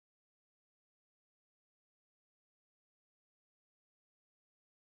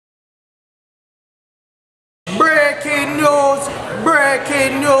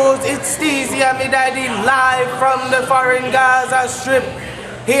Breaking news, it's Steezy Amidaddy live from the foreign Gaza Strip.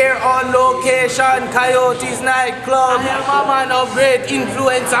 Here on location, Coyotes nightclub. I am a man of great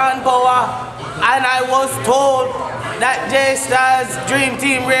influence and power, and I was told that J-Star's Dream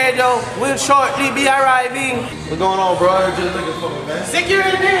Team Radio will shortly be arriving. What's going on, bro? I'm just looking for me, man.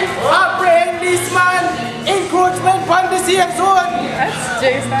 Security, apprehend this man. Encroachment on the safe zone. That's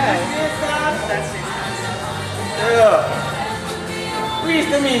J-Star. That's J-Star. Yeah. Pleased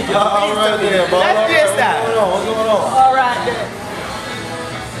to meet you. All right, there, bro. That's J-Star. What's going on? All right, then.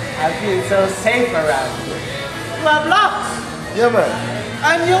 I feel so safe around you. You are black. Yeah, man.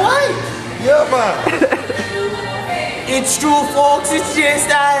 And you're white. Yeah, man. It's true, folks. It's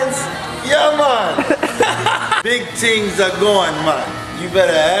J-Styles. Yeah, man. Big things are going, man. You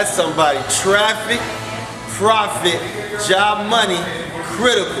better ask somebody. Traffic, profit, job money,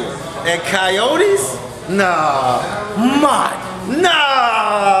 critical. And Coyotes? Nah. Mad.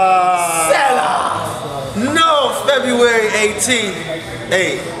 Nah. Seller. No, February 18th.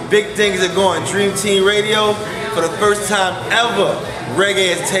 Hey, big things are going. Dream Team Radio, for the first time ever, reggae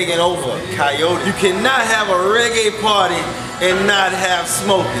is taking over. Coyote. You cannot have a reggae party and not have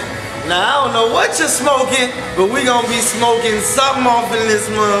smoking. Now, I don't know what you're smoking, but we're going to be smoking something off in this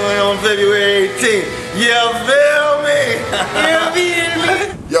month on February 18th. You feel me? You feel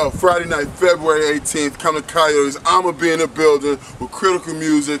me? Yo, Friday night, February 18th, come to Coyotes. I'ma be in the building with critical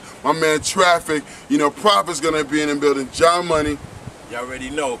music. My man Traffic, you know, Prophet's gonna be in the building. John Money. Y'all already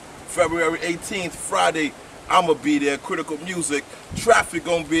know. February 18th, Friday, I'ma be there. Critical music. Traffic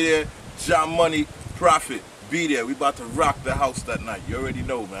gonna be there. John Money, Prophet, be there. We about to rock the house that night. You already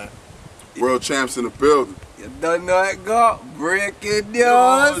know, man. World champs in the building. You don't know it, go. Breaking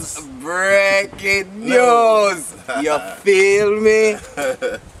news. Breaking news. You feel me?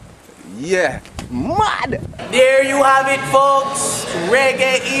 Yeah. Mad. There you have it, folks.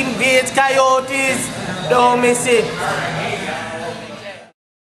 Reggae invades Coyotes. Don't miss it.